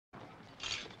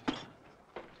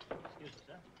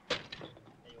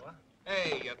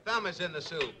Hey, your thumb is in the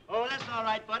soup. Oh, that's all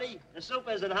right, buddy. The soup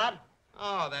isn't hot.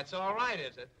 Oh, that's all right,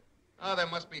 is it? Oh, there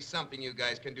must be something you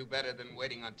guys can do better than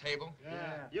waiting on table.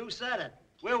 Yeah. You said it.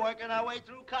 We're working our way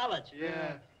through college.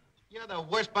 Yeah. You're the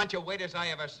worst bunch of waiters I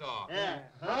ever saw. Yeah.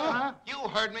 Huh? You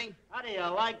heard me. How do you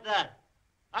like that?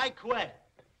 I quit.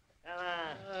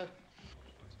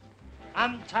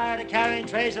 I'm tired of carrying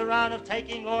trays around, of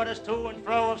taking orders to and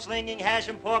fro, of slinging hash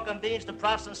and pork and beans to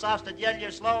profs and softs that yell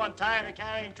you're slow. I'm tired of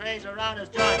carrying trays around his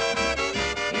joint.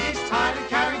 He's tired of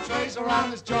carrying trays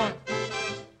around his joint.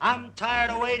 I'm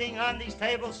tired of waiting on these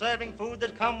tables, serving food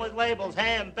that come with labels.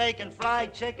 Ham, bacon,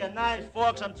 fried chicken, knives,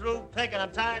 forks, I'm through picking.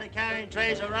 I'm tired of carrying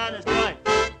trays around his joint.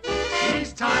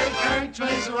 He's tired of carrying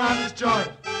trays around his joint.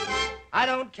 I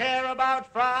don't care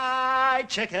about fried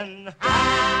chicken.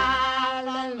 Hallelujah.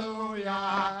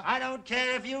 I don't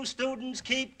care if you students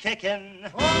keep kicking.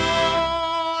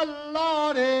 Oh,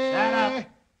 Lordy. Shut up.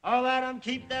 Oh, let them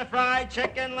keep their fried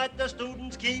chicken. Let the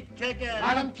students keep kicking.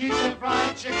 Let them keep their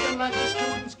fried chicken. Let the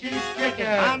students keep kicking.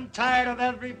 I'm tired of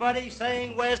everybody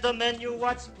saying, where's the menu,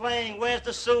 what's playing, where's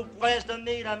the soup, where's the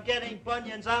meat? I'm getting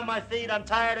bunions on my feet. I'm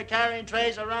tired of carrying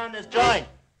trays around this joint.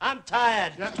 I'm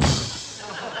tired. Yep.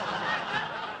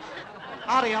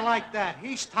 How do you like that?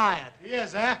 He's tired. He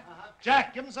is, eh?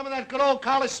 Jack, give him some of that good old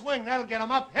college swing. That'll get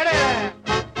him up. Hit it!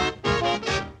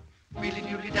 Wheelie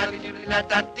doodly daddly doodly da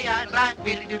da dee I lie.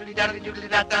 Wheelie doodly daddly doodly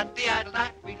da da dee I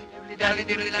lie. Wheelie doodly daddly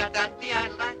doodly da da dee I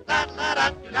lie. Da da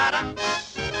da da da.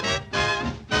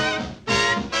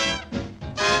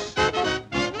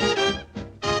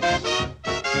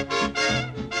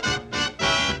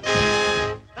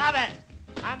 Stop it!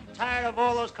 I'm tired of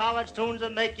all those college tunes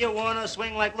that make you want to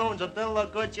swing like loons. A bill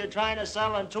of goods you're trying to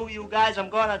sell, and to you guys I'm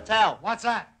going to tell. What's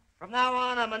that? From now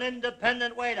on, I'm an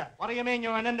independent waiter. What do you mean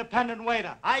you're an independent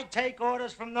waiter? I take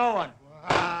orders from no one.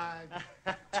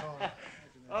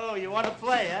 Oh, you want to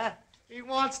play, huh? He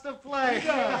wants to play.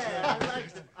 Yeah, I like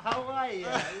it. How are you?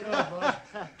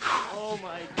 Oh,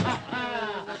 my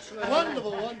God.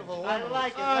 Wonderful, wonderful, wonderful. I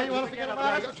like it. Oh, you want to forget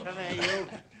about it? Come here, you.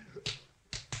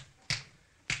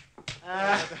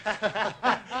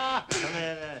 Come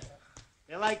here there.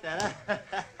 You like that,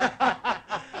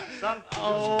 huh?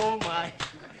 Oh, my.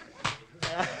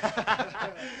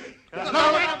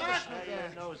 Your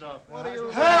nose off. What are you...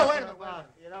 Hey, wait a minute.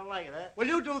 You don't like it, huh? Will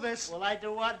you do this? Will I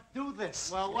do what? Do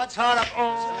this. Well, what's hard up?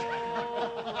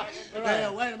 Oh. Hey,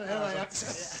 wait a minute. Here I am.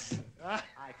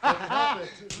 I couldn't help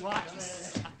it. Watch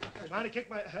this. Trying to kick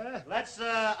my... Let's,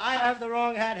 I have the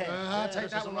wrong hat here.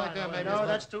 Take that one like that, maybe. No,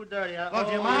 that's too dirty. Look,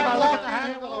 do you mind if I look at the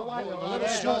hand? A little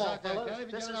short.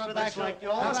 This is for that like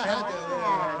yours.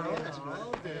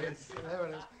 There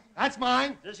it is. That's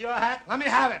mine. Is this your hat? Let me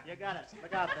have it. You got it.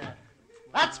 Look out there.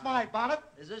 That's my bonnet.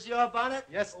 Is this your bonnet?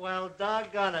 Yes. Well,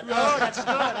 doggone it. Oh, that's good.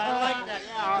 I like that.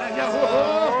 Yeah.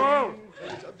 Oh.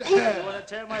 You want to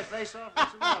tear my face off?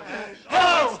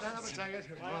 Oh!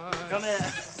 Come here.